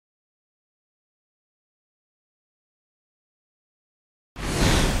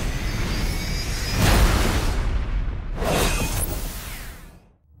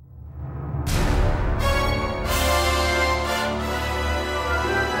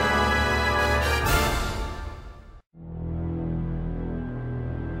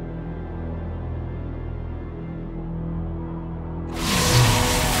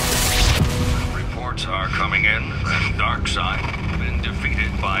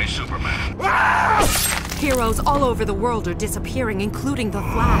Superman. Heroes all over the world are disappearing, including the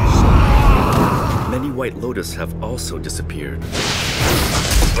Flash. Many White Lotus have also disappeared. Earth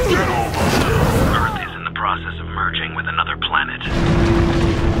is in the process of merging with another planet.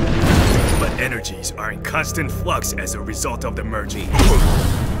 But energies are in constant flux as a result of the merging.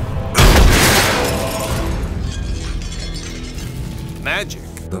 Magic.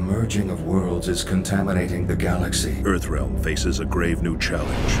 The merging of worlds is contaminating the galaxy. Earthrealm faces a grave new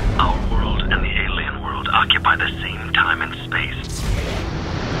challenge. Our world and the alien world occupy the same time and space.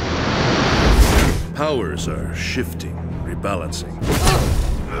 Powers are shifting, rebalancing.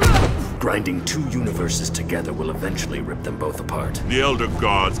 Grinding two universes together will eventually rip them both apart. The Elder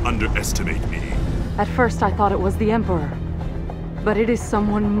Gods underestimate me. At first I thought it was the Emperor, but it is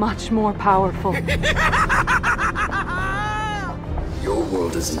someone much more powerful. Your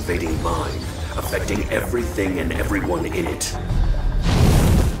world is invading mine, affecting everything and everyone in it.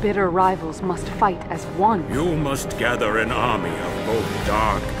 Bitter rivals must fight as one. You must gather an army of both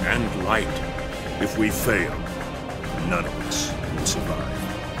dark and light. If we fail, none of us will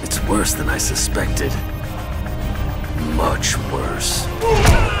survive. It's worse than I suspected. Much worse.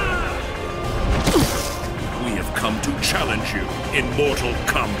 We have come to challenge you in mortal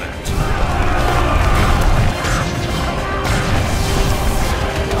combat.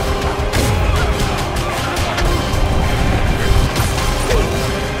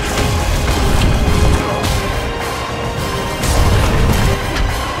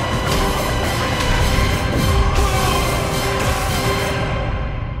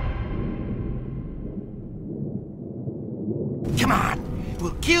 Come on,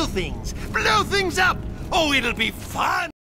 we'll kill things, blow things up. Oh, it'll be fun!